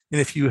And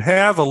if you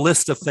have a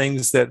list of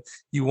things that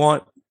you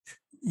want,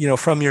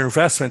 from your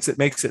investments, it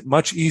makes it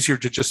much easier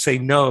to just say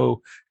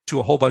no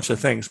to a whole bunch of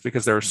things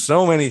because there are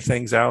so many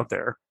things out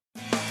there.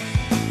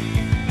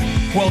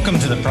 Welcome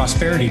to the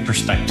Prosperity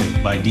Perspective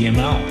by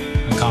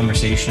DML, a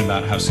conversation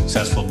about how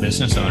successful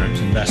business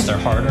owners invest their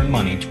hard-earned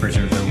money to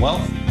preserve their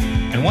wealth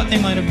and what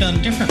they might have done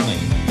differently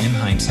in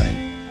hindsight.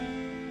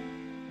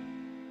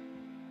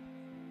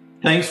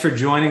 Thanks for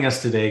joining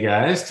us today,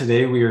 guys.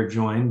 Today we are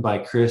joined by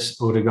Chris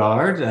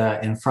Odegaard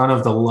in front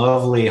of the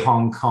lovely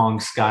Hong Kong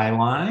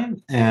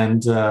skyline,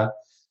 and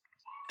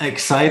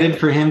excited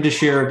for him to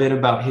share a bit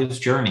about his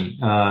journey.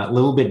 A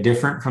little bit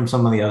different from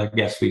some of the other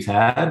guests we've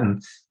had,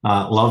 and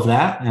love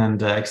that,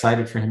 and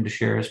excited for him to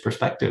share his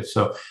perspective.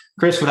 So,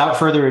 Chris, without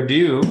further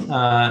ado,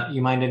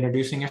 you mind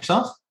introducing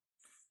yourself?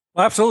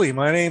 Well, absolutely.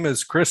 My name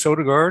is Chris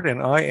Odegaard,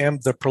 and I am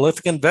the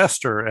Prolific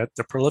Investor at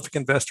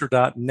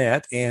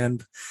theprolificinvestor.net.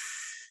 And,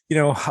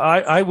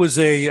 I was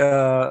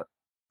a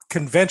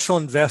conventional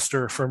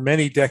investor for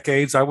many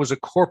decades. I was a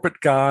corporate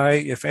guy.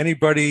 If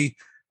anybody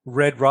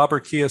read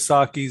Robert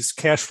Kiyosaki's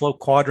Cash Flow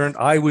Quadrant,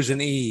 I was an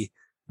E.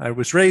 I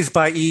was raised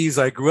by E's.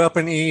 I grew up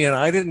in E, and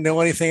I didn't know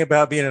anything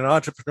about being an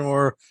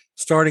entrepreneur,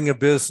 starting a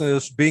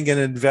business, being an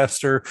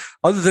investor,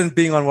 other than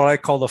being on what I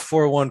call the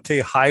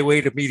 401k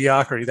highway to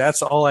mediocrity.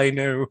 That's all I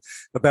knew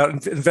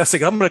about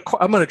investing. I'm going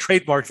to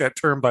trademark that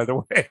term, by the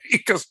way,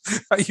 because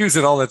I use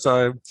it all the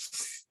time.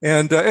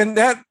 And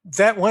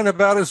that went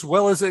about as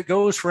well as it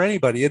goes for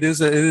anybody. It is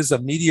a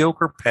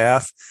mediocre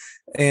path,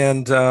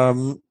 and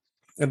then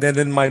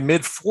in my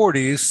mid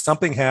 40s,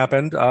 something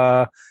happened.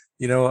 The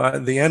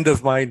end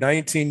of my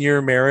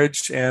 19-year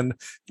marriage and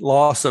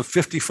loss of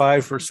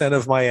 55%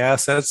 of my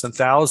assets and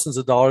thousands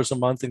of dollars a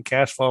month in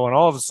cash flow. And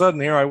all of a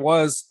sudden, here I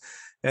was,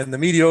 and the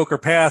mediocre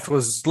path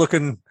was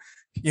looking,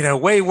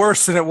 way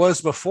worse than it was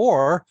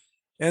before.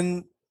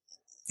 And,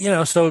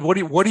 so what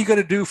are you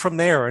going to do from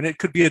there? And it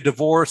could be a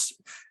divorce.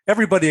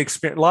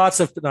 Lots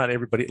of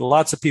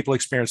people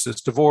experience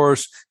this: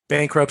 divorce,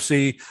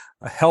 bankruptcy,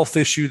 a health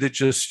issue that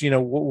just,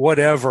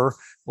 whatever,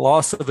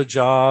 loss of a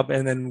job.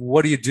 And then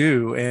what do you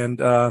do? And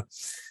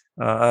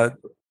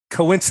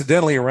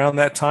coincidentally, around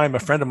that time, a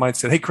friend of mine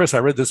said, "Hey, Chris, I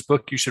read this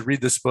book. You should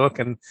read this book."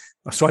 And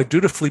so I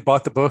dutifully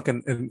bought the book,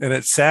 and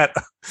it sat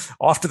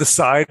off to the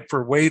side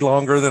for way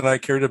longer than I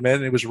cared to admit.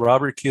 And it was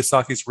Robert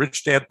Kiyosaki's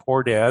Rich Dad,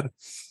 Poor Dad.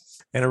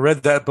 And I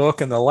read that book,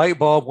 and the light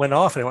bulb went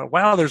off, and I went,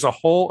 wow, there's a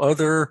whole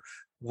other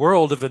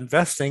world of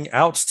investing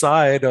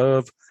outside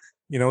of,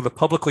 the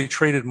publicly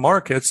traded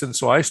markets. And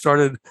so I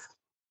started,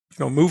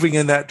 moving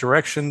in that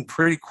direction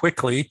pretty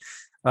quickly.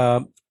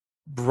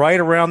 Right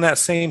around that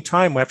same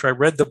time, after I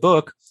read the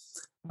book,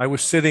 I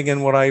was sitting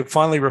in what I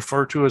finally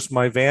refer to as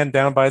my van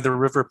down by the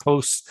river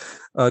post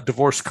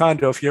divorce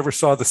condo. If you ever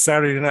saw the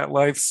Saturday Night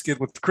Live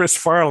skit with Chris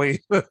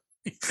Farley,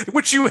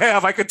 which you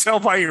have, I could tell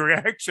by your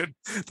reaction,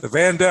 the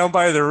van down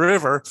by the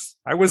river,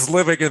 I was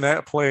living in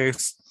that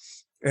place.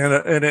 And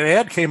an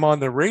ad came on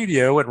the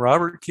radio, and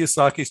Robert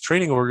Kiyosaki's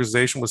training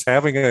organization was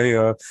having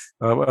a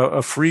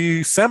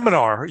free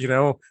seminar,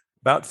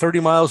 about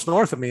 30 miles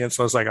north of me. And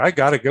so I was like, I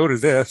got to go to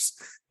this.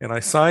 And I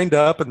signed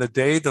up, and the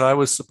day that I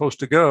was supposed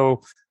to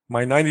go,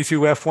 my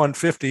 92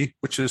 F-150,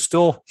 which is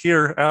still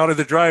here out of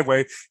the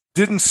driveway,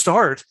 didn't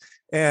start.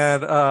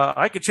 And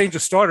I could change the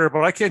starter,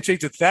 but I can't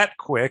change it that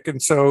quick.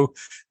 And so,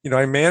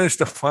 I managed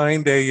to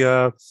find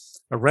a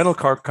rental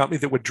car company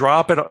that would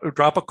drop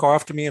a car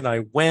off to me, and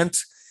I went.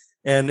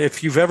 And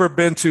if you've ever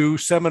been to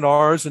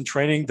seminars and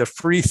training, the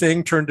free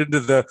thing turned into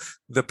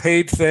the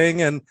paid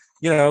thing. And,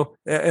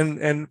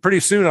 and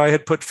pretty soon I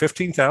had put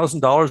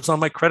 $15,000 on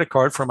my credit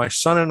card for my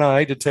son and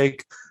I to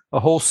take a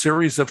whole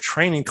series of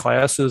training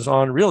classes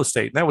on real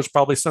estate. And that was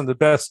probably some of the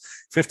best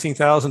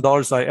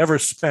 $15,000 I ever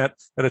spent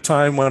at a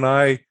time when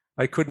I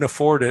couldn't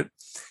afford it.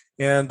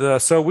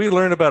 And so we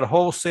learned about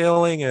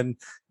wholesaling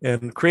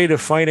and creative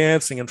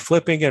financing and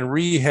flipping and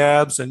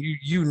rehabs and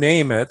you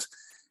name it.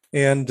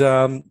 And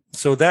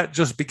so that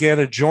just began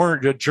a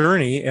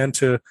journey. And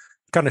to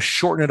kind of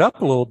shorten it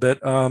up a little bit,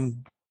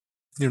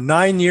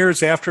 9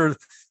 years after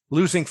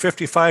losing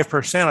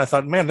 55%, I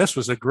thought, man, this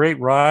was a great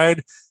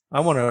ride. I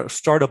want to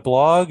start a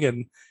blog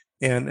and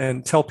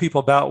tell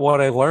people about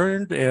what I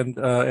learned. And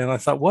I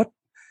thought, what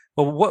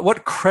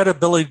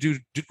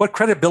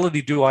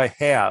credibility do I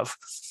have?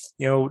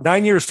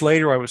 9 years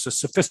later, I was a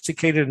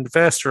sophisticated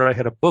investor. I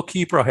had a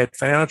bookkeeper. I had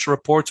financial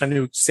reports. I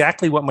knew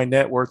exactly what my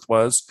net worth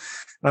was.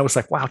 And I was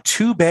like, wow,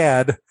 too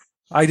bad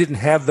I didn't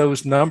have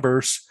those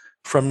numbers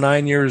from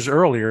 9 years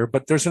earlier.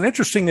 But there's an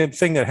interesting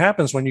thing that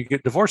happens when you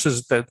get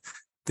divorces, that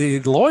the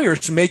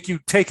lawyers make you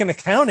take an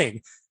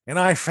accounting. And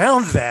I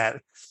found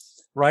that,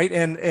 right?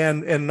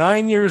 And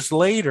 9 years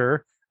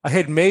later, I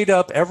had made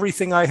up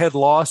everything I had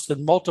lost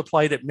and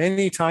multiplied it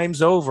many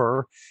times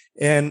over.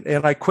 And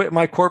I quit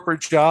my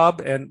corporate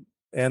job, and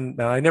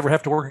I never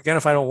have to work again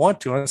if I don't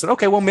want to. And I said,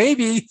 okay, well,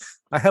 maybe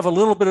I have a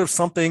little bit of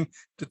something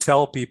to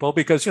tell people,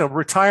 because,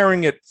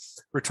 retiring,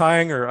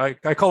 or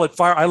I call it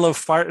fire. I love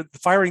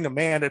firing the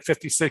man at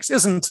 56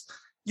 isn't,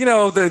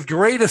 the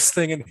greatest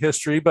thing in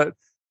history, but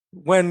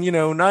when,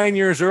 9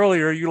 years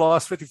earlier, you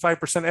lost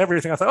 55%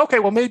 everything. I thought, okay,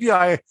 well, maybe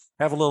I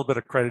have a little bit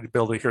of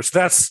credibility here.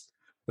 So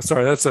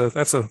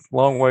that's a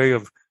long way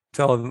of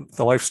telling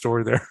the life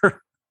story there.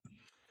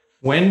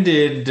 When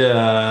did,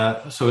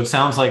 so it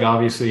sounds like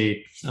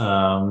obviously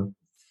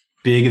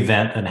big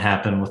event that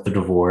happened with the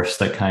divorce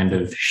that kind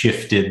of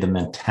shifted the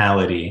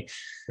mentality.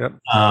 Yep.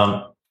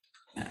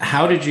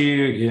 How did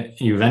you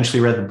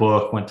eventually read the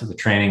book, went to the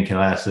training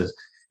classes.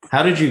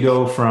 How did you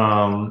go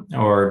from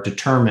or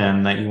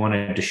determine that you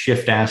wanted to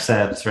shift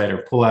assets, right, or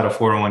pull out a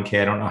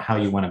 401k? I don't know how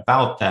you went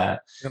about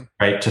that, Yep.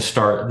 right, to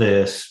start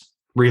this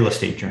real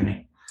estate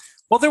journey.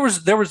 Well, there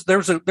was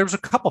a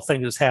couple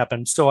things that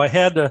happened. So I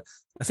had to.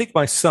 I think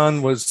my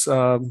son was,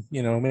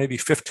 maybe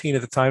 15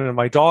 at the time, and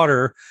my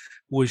daughter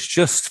was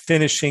just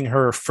finishing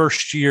her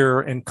first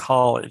year in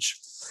college,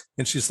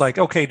 and she's like,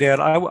 "Okay, Dad,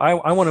 I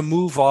want to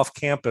move off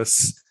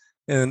campus."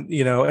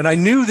 And I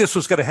knew this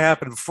was going to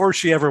happen before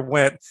she ever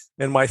went.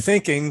 And my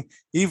thinking,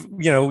 even,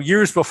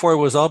 years before,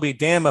 was, I'll be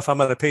damned if I'm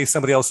going to pay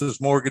somebody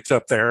else's mortgage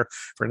up there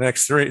for the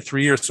next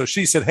three years. So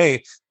she said,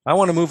 "Hey, I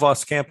want to move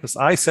off campus."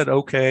 I said,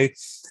 "Okay."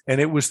 And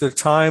it was the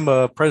time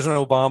of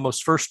President Obama's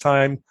first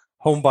time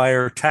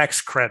homebuyer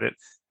tax credit.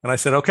 And I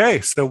said, "Okay."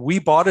 So we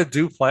bought a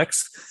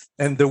duplex,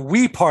 and the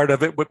we part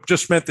of it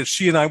just meant that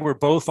she and I were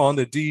both on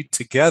the deed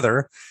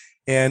together.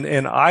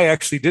 And I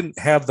actually didn't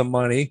have the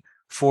money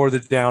for the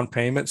down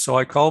payment. So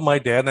I called my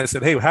dad and I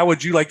said, "Hey, how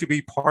would you like to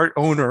be part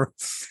owner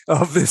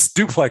of this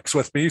duplex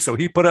with me?" So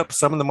he put up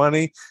some of the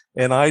money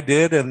and I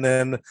did. And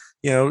then,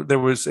 it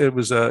was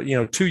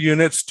 2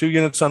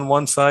 units on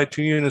one side,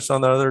 2 units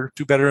on the other,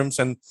 2 bedrooms.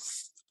 And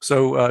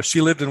so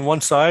she lived in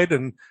one side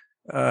and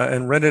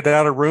rented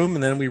out a room.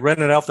 And then we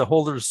rented out the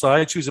whole other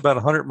side. She was about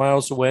 100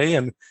 miles away,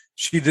 and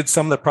she did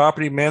some of the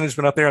property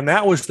management up there. And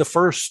that was the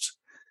first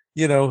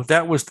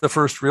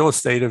real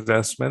estate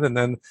investment. And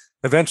then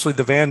eventually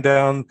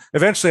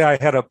eventually I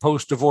had a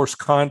post-divorce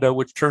condo,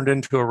 which turned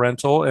into a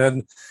rental.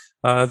 And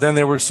then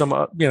there was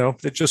some,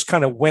 it just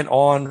kind of went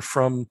on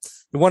from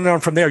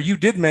there. You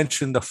did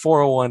mention the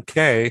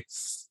 401k.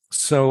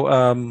 So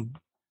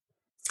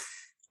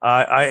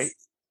I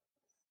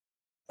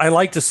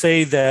like to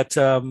say that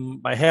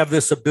I have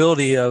this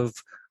ability of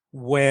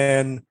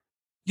when,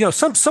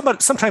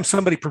 sometimes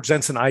somebody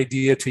presents an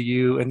idea to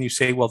you and you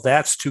say, well,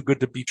 that's too good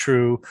to be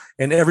true.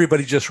 And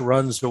everybody just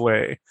runs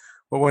away.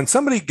 But when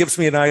somebody gives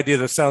me an idea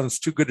that sounds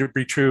too good to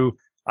be true,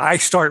 I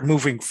start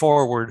moving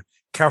forward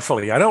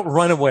carefully. I don't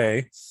run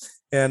away.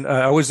 And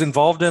I was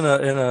involved in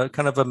a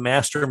kind of a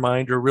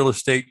mastermind or real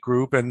estate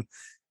group. And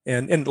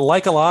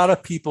like a lot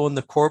of people in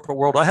the corporate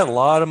world, I had a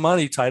lot of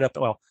money tied up.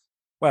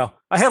 Well,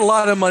 I had a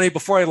lot of money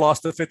before I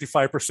lost the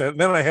 55%. And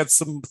then I had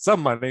some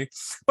money.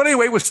 But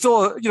anyway, it was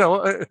still,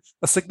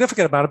 a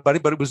significant amount of money,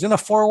 but it was in a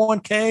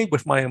 401k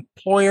with my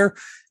employer.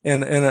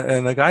 And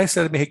a guy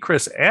said to me, "Hey,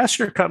 Chris, ask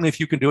your company if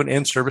you can do an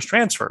in-service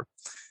transfer."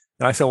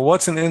 And I said, "Well,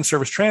 what's an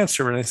in-service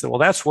transfer?" And they said, "Well,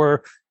 that's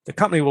where the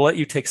company will let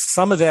you take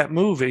some of that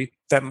money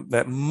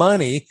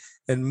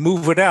and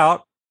move it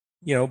out,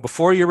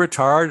 before you're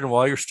retired and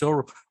while you're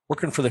still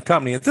working for the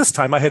company." At this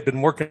time, I had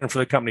been working for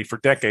the company for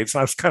decades. And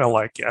I was kind of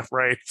like, yeah,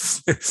 right.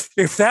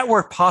 If that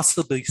were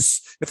possible,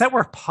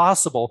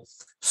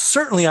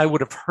 certainly I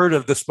would have heard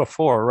of this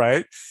before.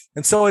 Right.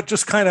 And so it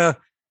just kind of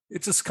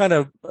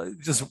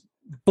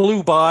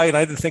blew by and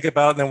I didn't think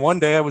about it. And then one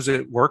day I was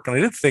at work and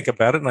I did think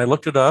about it and I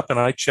looked it up and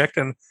I checked,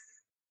 and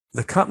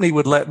the company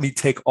would let me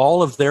take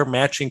all of their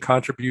matching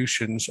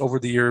contributions over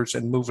the years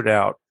and move it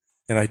out.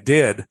 And I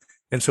did.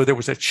 And so there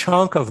was a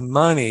chunk of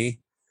money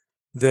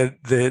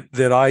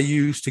that I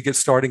used to get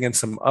starting in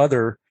some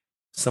other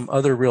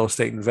real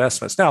estate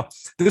investments. Now,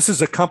 this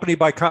is a company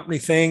by company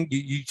thing.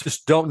 You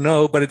just don't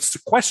know, but it's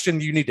a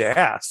question you need to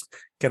ask.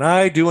 Can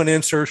I do an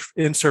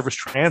in-service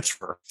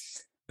transfer?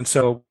 And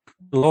so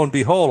lo and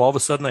behold, all of a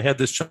sudden I had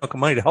this chunk of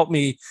money to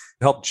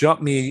help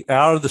jump me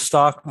out of the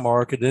stock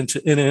market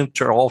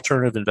into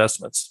alternative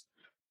investments.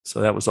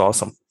 So that was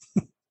awesome.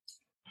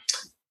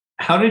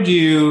 How did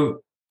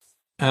you,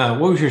 what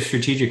was your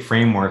strategic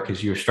framework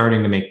as you were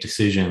starting to make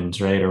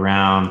decisions, right,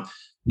 around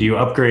do you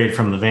upgrade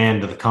from the van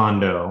to the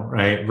condo,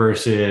 right,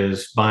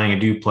 versus buying a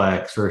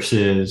duplex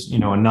versus,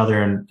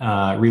 another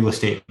real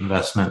estate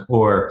investment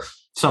or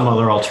some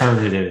other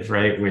alternative,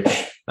 right, which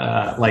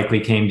likely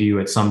came to you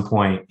at some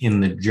point in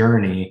the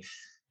journey,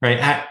 right?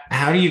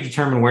 How do you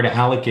determine where to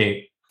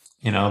allocate,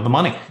 the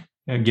money,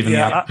 given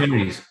the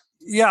opportunities?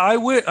 I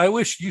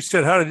wish you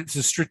said how it's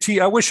a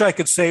strategic. I wish I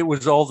could say it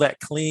was all that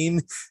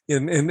clean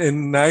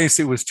and nice.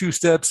 It was 2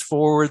 steps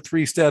forward,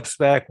 3 steps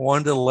back,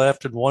 1 to the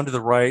left and 1 to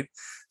the right.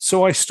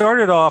 So I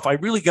started off, I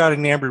really got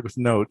enamored with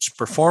notes,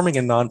 performing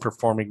and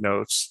non-performing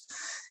notes.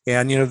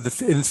 And,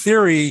 in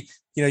theory,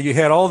 you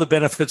had all the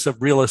benefits of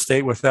real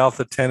estate without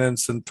the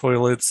tenants and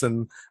toilets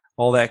and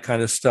all that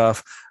kind of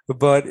stuff.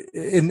 But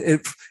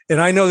and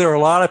I know there are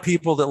a lot of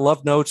people that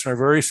love notes and are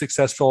very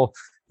successful.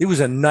 It was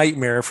a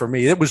nightmare for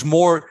me. It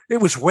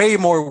was way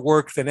more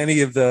work than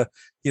any of the,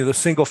 the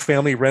single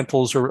family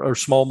rentals or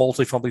small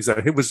multifamilies.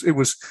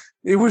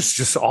 It was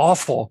just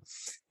awful.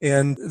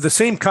 And the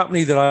same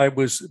company that I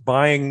was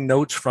buying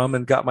notes from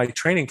and got my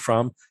training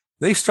from,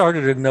 they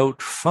started a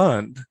note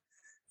fund.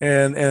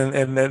 And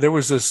there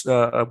was this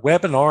a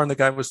webinar, and the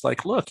guy was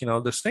like, look,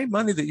 the same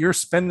money that you're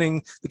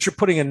spending, that you're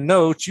putting in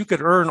notes, you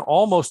could earn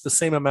almost the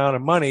same amount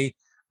of money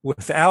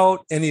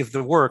without any of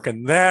the work.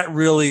 And that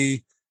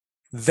really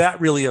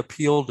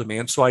appealed to me.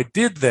 And so I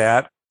did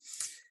that.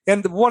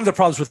 And one of the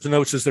problems with the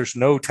notes is there's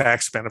no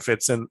tax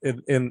benefits in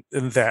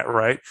that,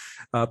 right?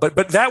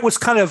 But that was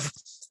kind of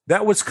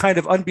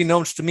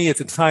unbeknownst to me at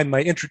the time,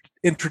 my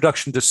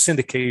introduction to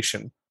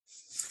syndication.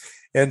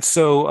 And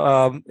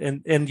so,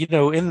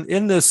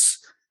 in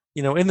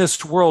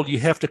this world, you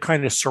have to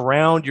kind of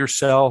surround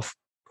yourself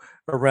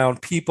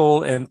around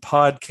people and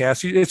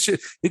podcasts.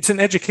 It's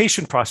an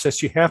education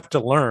process. You have to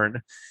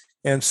learn.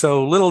 And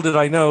so little did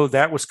I know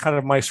that was kind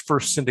of my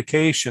first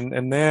syndication.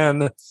 And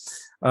then,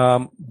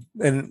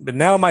 and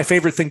now my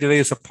favorite thing today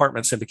is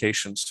apartment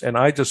syndications. And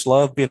I just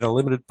love being a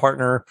limited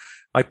partner.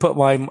 I put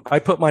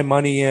my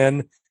money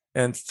in,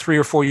 and 3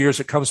 or 4 years,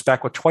 it comes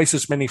back with twice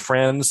as many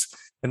friends.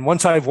 And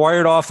once I've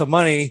wired off the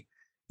money,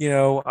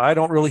 I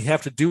don't really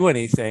have to do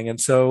anything.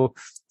 And so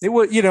it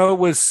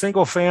was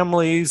single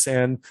families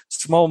and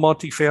small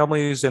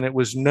multifamilies, and it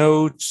was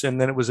notes,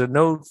 and then it was a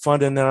note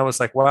fund. And then I was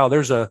like, wow,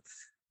 there's a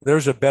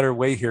better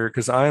way here,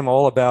 because I'm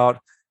all about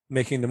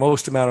making the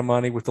most amount of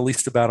money with the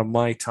least amount of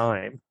my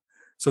time.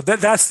 So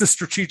that's the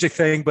strategic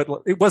thing, but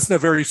it wasn't a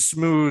very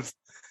smooth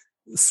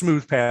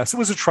pass. It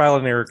was a trial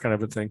and error kind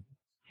of a thing.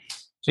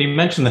 So you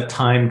mentioned the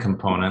time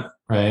component,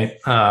 right?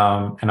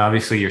 And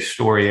obviously your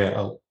story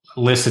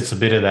elicits a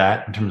bit of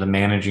that in terms of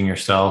managing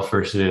yourself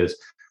versus,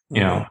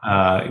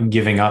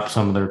 giving up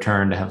some of the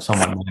return to have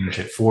someone manage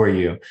it for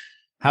you.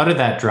 How did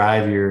that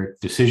drive your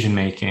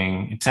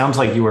decision-making? It sounds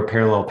like you were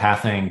parallel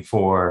pathing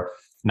for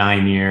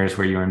 9 years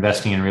where you were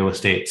investing in real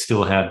estate,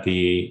 still had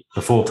the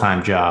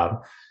full-time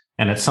job.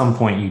 And at some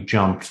point you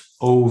jumped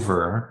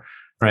over,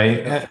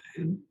 right?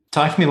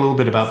 Talk to me a little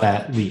bit about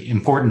that, the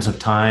importance of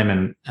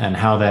time and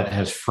how that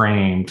has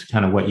framed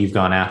kind of what you've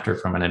gone after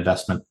from an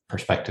investment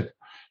perspective.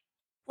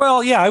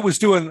 Well, yeah, I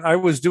still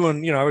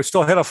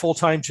had a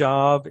full-time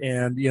job,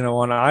 and,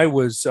 and I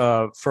was,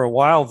 for a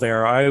while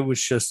there, I was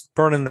just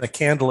burning the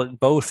candle at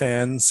both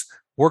ends,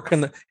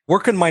 working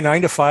my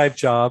 9 to 5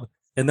 job.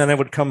 And then I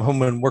would come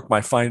home and work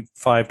my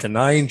 5 to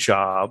 9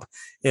 job.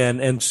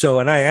 And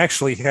I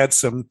actually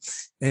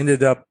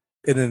ended up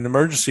in an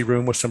emergency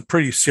room with some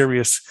pretty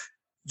serious,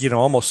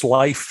 almost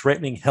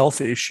life-threatening health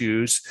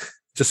issues,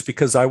 just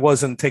because I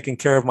wasn't taking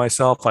care of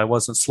myself. I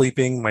wasn't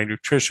sleeping, my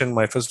nutrition,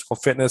 my physical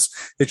fitness,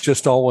 it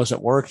just all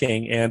wasn't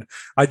working. And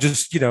I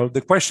just,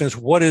 the question is,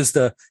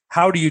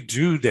 how do you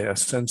do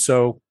this? And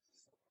so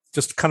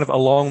just kind of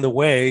along the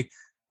way,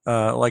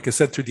 like I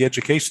said, through the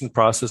education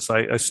process,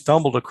 I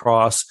stumbled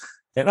across,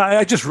 and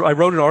I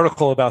wrote an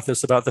article about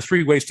this, about the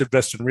 3 ways to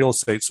invest in real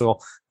estate. So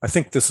I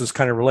think this is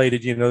kind of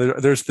related.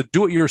 There's the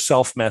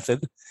do-it-yourself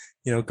method.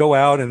 Go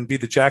out and be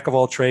the jack of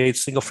all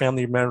trades, single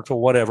family, marital,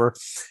 whatever.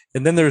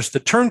 And then there's the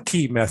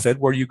turnkey method,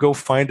 where you go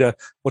find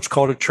what's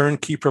called a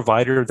turnkey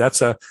provider.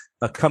 That's a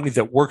company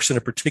that works in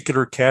a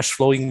particular cash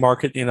flowing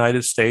market in the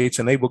United States.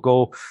 And they will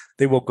go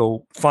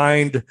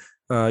find,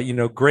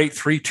 great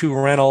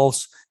 3-2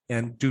 rentals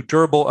and do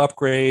durable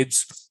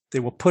upgrades. They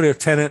will put a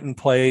tenant in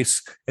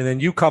place, and then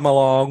you come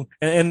along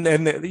and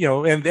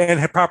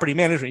have property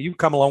management. You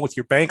come along with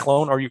your bank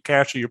loan, or you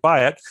cash, or you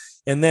buy it.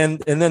 And then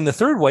the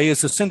third way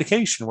is the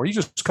syndication, where you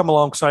just come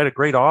alongside a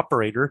great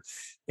operator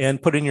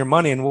and put in your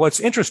money. And what's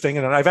interesting,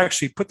 and I've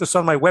actually put this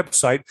on my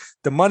website,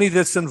 the money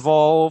that's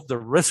involved, the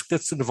risk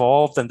that's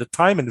involved, and the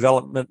time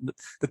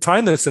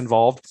that's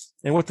involved.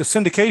 And with the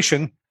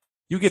syndication,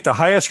 you get the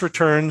highest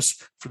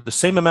returns for the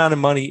same amount of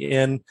money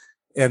in,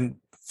 and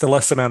the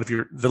least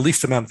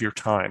amount of your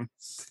time.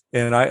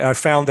 And I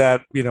found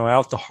that,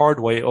 out the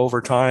hard way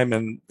over time.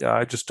 And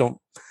I just don't,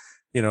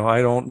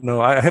 I don't know.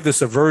 I have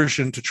this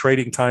aversion to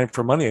trading time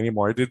for money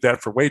anymore. I did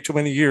that for way too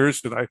many years,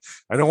 and I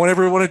don't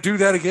ever want to do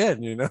that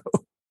again,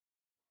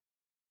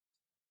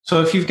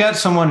 So if you've got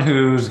someone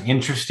who's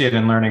interested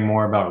in learning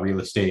more about real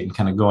estate and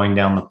kind of going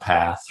down the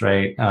path,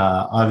 right?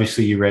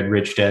 Obviously you read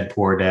Rich Dad,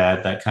 Poor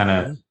Dad, that kind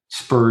of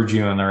spurred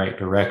you in the right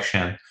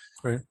direction.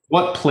 Right.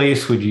 What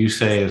place would you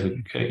say is a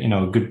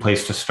good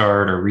place to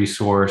start, or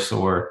resource,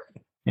 or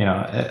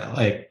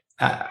it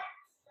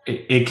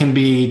can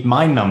be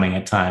mind-numbing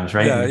at times,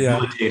 right?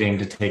 Debilitating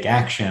to take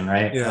action,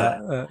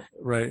 right?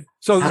 Right.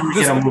 So how do we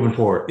get them moving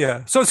forward?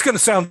 Yeah. So it's going to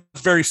sound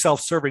very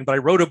self-serving, but I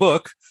wrote a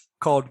book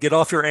called "Get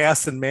Off Your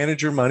Ass and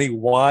Manage Your Money: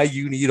 Why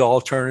You Need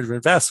Alternative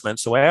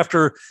Investments." So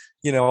after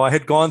I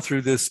had gone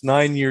through this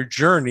 9-year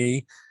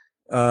journey,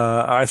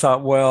 I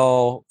thought,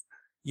 well,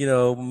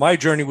 my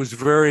journey was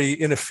very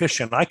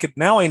inefficient. I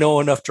know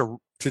enough to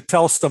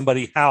tell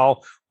somebody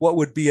what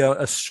would be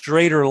a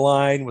straighter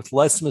line with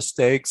less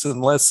mistakes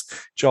and less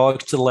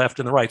jogs to the left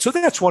and the right. So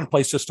that's one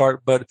place to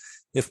start. But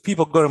if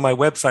people go to my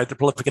website,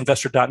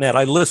 theprolificinvestor.net,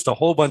 I list a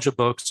whole bunch of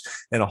books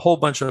and a whole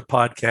bunch of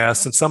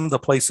podcasts and some of the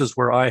places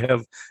where I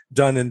have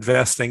done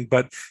investing.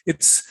 But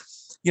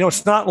it's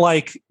it's not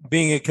like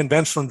being a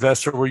conventional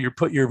investor where you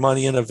put your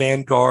money in a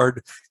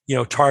Vanguard,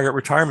 target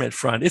retirement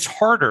fund. It's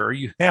harder.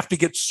 You have to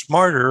get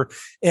smarter,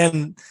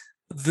 and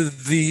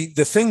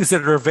the things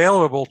that are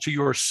available to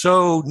you are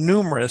so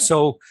numerous.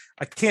 So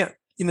I can't,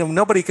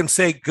 nobody can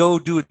say go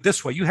do it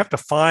this way. You have to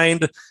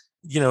find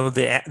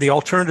the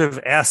alternative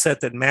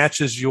asset that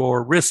matches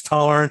your risk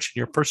tolerance and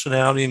your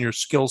personality and your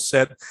skill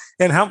set,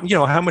 and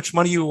how much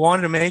money you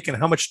want to make and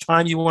how much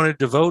time you want to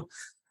devote.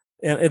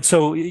 And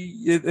so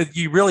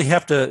you really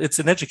have to, it's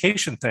an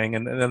education thing.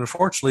 And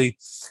unfortunately,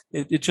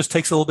 it just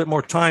takes a little bit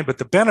more time, but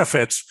the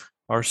benefits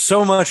are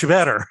so much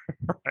better,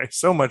 right?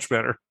 So much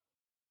better.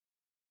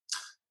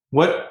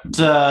 What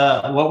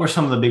were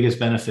some of the biggest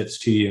benefits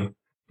to you,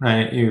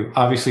 right? You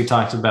obviously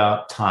talked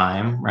about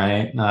time,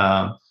 right?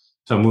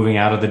 So moving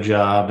out of the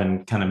job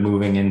and kind of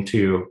moving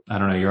into, I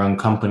don't know, your own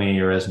company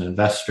or as an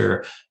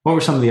investor. What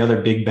were some of the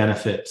other big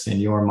benefits in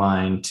your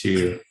mind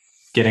to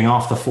getting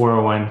off the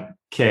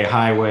 401k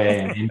highway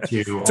and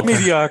into to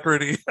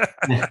mediocrity?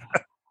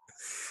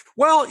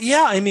 Well,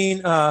 yeah, I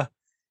mean,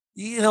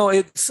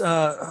 it's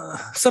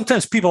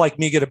sometimes people like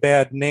me get a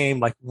bad name,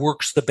 like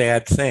work's the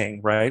bad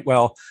thing, right?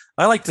 Well,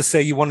 I like to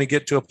say you want to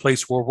get to a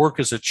place where work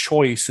is a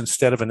choice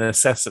instead of a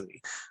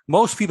necessity.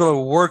 Most people are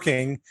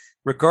working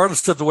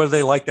regardless of whether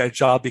they like that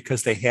job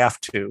because they have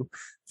to.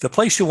 The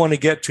place you want to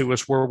get to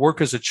is where work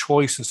is a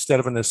choice instead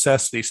of a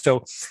necessity.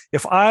 So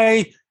if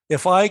I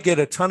get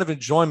a ton of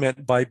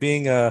enjoyment by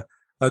being a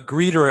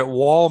greeter at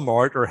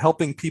Walmart or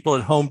helping people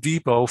at Home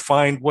Depot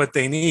find what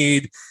they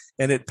need,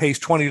 and it pays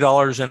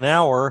 $20 an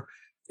hour,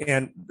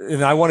 and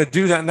I want to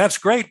do that, and that's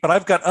great, but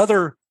I've got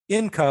other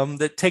income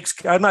that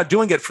I'm not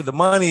doing it for the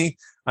money.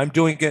 I'm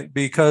doing it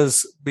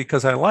because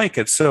I like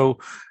it. So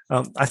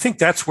I think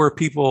that's where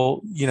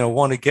people,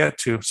 want to get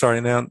to.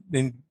 Sorry, now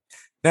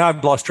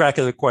I've lost track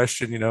of the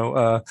question,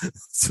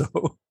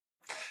 so.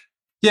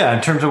 Yeah,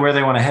 in terms of where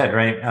they want to head,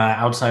 right?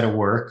 Outside of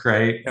work,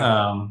 right?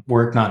 Yeah.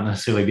 Work not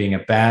necessarily being a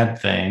bad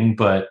thing,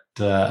 but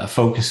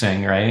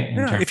focusing, right?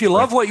 If you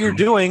love what you're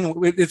doing,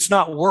 it's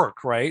not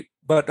work, right?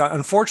 But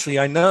unfortunately,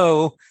 I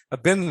know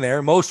I've been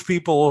there. Most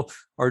people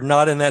are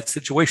not in that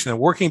situation. They're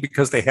working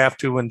because they have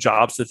to in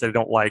jobs that they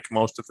don't like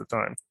most of the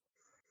time.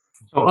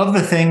 So of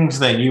the things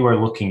that you are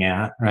looking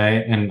at,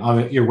 right, and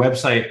your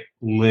website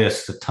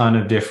lists a ton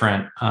of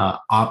different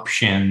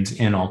options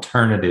and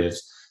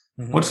alternatives.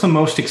 Mm-hmm. What's the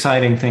most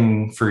exciting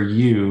thing for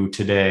you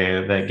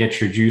today that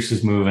gets your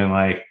juices moving?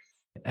 Like,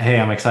 hey,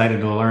 I'm excited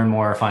to learn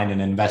more, find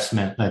an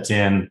investment that's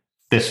in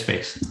this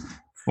space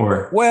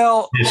or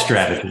this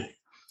strategy.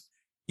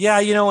 Yeah,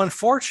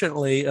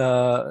 unfortunately,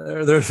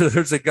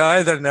 there's a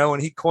guy that I know,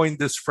 and he coined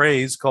this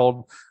phrase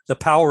called the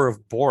power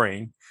of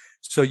boring.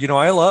 So,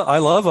 I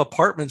love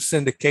apartment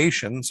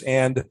syndications,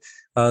 and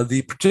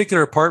the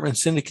particular apartment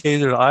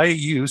syndicator I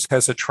use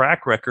has a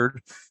track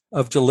record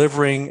of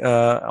delivering,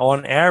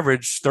 on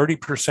average,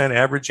 30%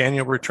 average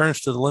annual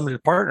returns to the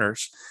limited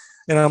partners.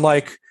 And I'm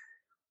like,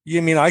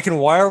 you mean I can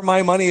wire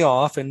my money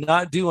off and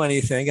not do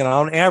anything, and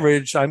on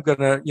average, I'm going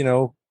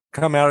to,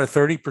 come out at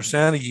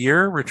 30% a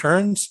year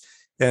returns?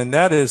 And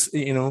that is,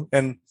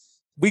 and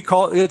we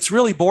call it's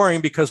really boring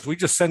because we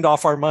just send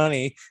off our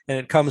money and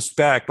it comes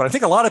back. But I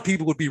think a lot of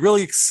people would be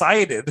really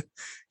excited,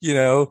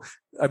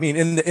 I mean,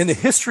 in the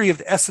history of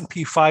the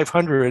S&P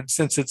 500,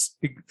 since its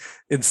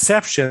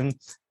inception,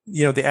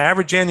 the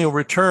average annual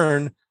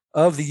return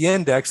of the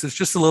index is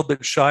just a little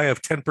bit shy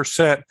of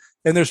 10%,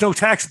 and there's no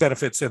tax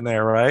benefits in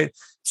there, right?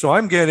 So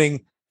I'm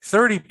getting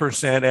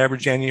 30%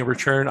 average annual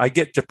return. I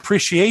get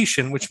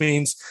depreciation, which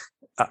means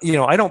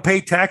I don't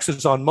pay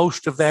taxes on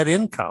most of that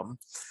income.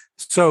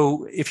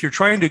 So if you're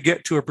trying to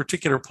get to a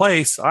particular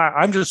place,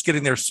 I'm just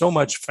getting there so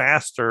much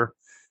faster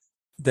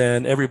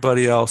than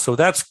everybody else. So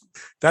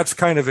that's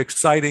kind of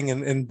exciting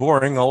and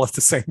boring all at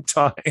the same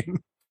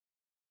time.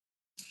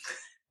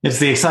 It's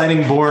the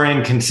exciting,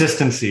 boring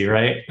consistency,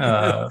 right?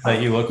 That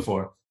you look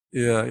for.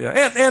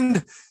 Yeah.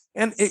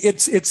 And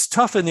it's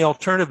tough in the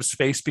alternative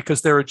space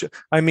because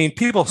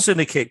people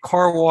syndicate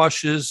car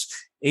washes,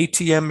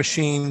 ATM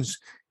machines.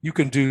 You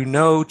can do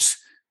notes.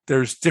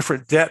 There's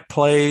different debt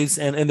plays,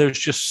 and there's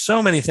just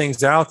so many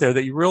things out there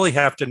that you really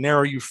have to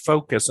narrow your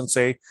focus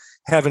and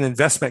have an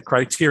investment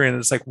criterion.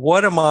 It's like,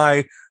 what am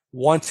I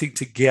wanting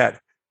to get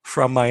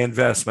from my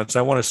investments?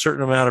 I want a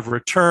certain amount of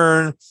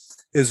return.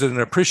 Is it an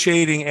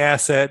appreciating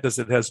asset? Does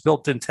it have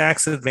built-in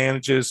tax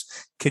advantages?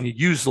 Can you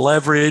use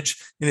leverage?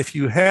 And if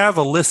you have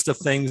a list of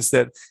things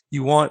that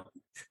you want,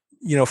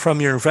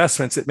 from your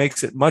investments, it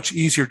makes it much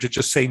easier to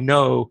just say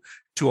no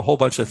to a whole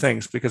bunch of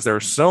things because there are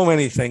so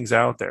many things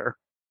out there.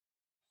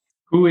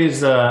 Who's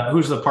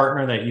the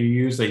partner that you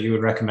use that you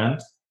would recommend?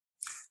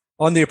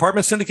 On the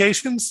apartment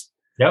syndications?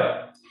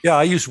 Yep. Yeah,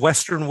 I use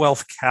Western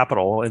Wealth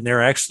Capital, and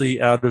they're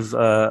actually out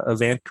of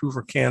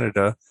Vancouver,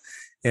 Canada.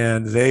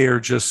 And they are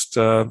just,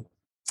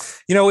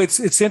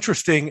 it's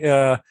interesting.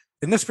 In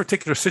this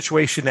particular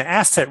situation, the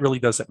asset really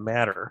doesn't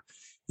matter.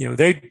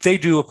 They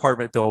do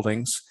apartment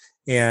buildings,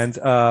 and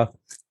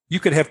you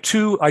could have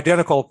two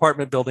identical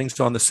apartment buildings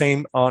on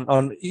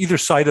either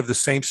side of the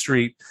same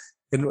street,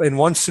 and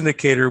one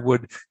syndicator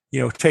would,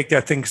 take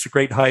that thing to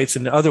great heights,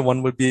 and the other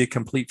one would be a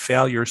complete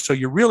failure. So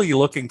you're really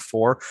looking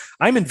for,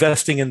 I'm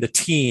investing in the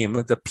team,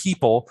 the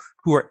people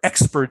who are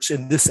experts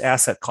in this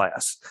asset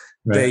class.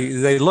 Right.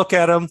 They look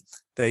at them,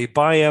 they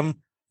buy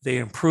them, they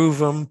improve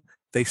them,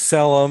 they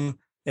sell them,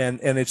 and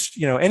it's,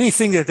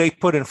 anything that they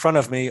put in front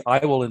of me,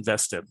 I will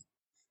invest in,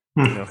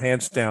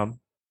 hands down.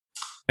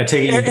 I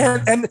take it.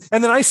 And the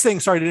nice thing,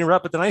 sorry to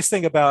interrupt, but the nice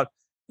thing about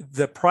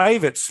the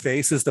private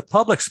space is the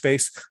public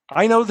space.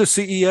 I know the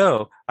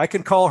CEO. I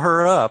can call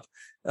her up.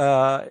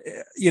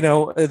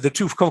 The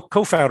two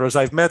co-founders,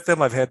 I've met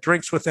them. I've had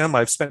drinks with them.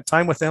 I've spent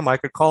time with them. I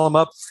could call them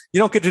up. You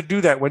don't get to do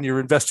that when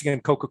you're investing in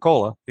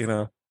Coca-Cola,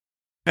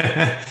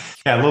 Yeah,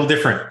 a little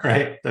different,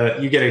 right?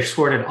 You get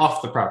escorted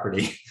off the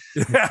property.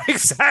 Yeah,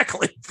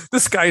 exactly.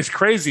 This guy is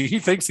crazy. He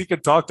thinks he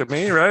can talk to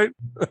me, right?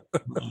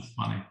 That's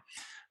funny.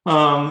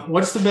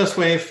 What's the best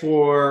way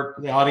for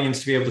the audience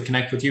to be able to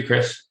connect with you,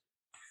 Chris?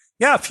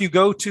 Yeah, if you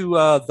go to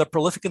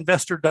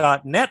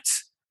theprolificinvestor.net,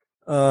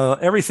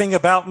 everything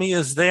about me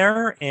is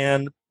there.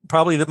 And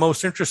probably the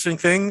most interesting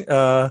thing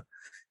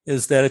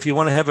is that if you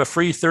want to have a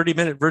free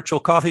 30-minute virtual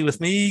coffee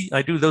with me,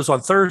 I do those on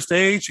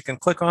Thursdays. You can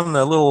click on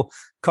the little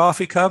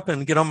coffee cup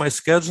and get on my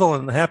schedule,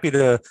 and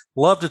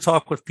love to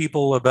talk with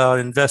people about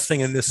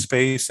investing in this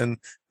space and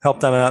help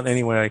them out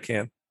any way I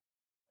can.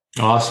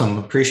 Awesome.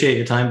 Appreciate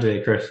your time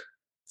today, Chris.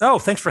 Oh,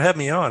 thanks for having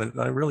me on.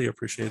 I really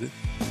appreciate it.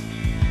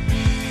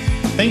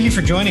 Thank you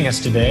for joining us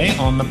today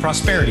on The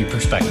Prosperity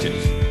Perspective.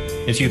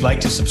 If you'd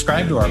like to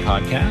subscribe to our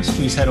podcast,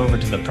 please head over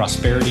to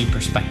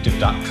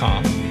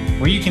theprosperityperspective.com,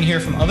 where you can hear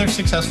from other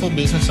successful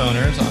business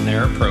owners on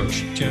their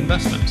approach to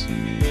investments.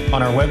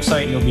 On our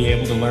website, you'll be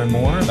able to learn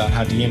more about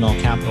how DML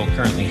Capital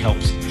currently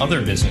helps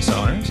other business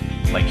owners,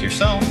 like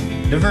yourself,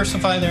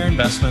 diversify their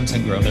investments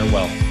and grow their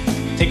wealth.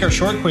 Take our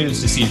short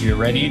quiz to see if you're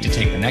ready to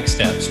take the next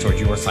steps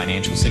towards your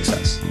financial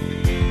success.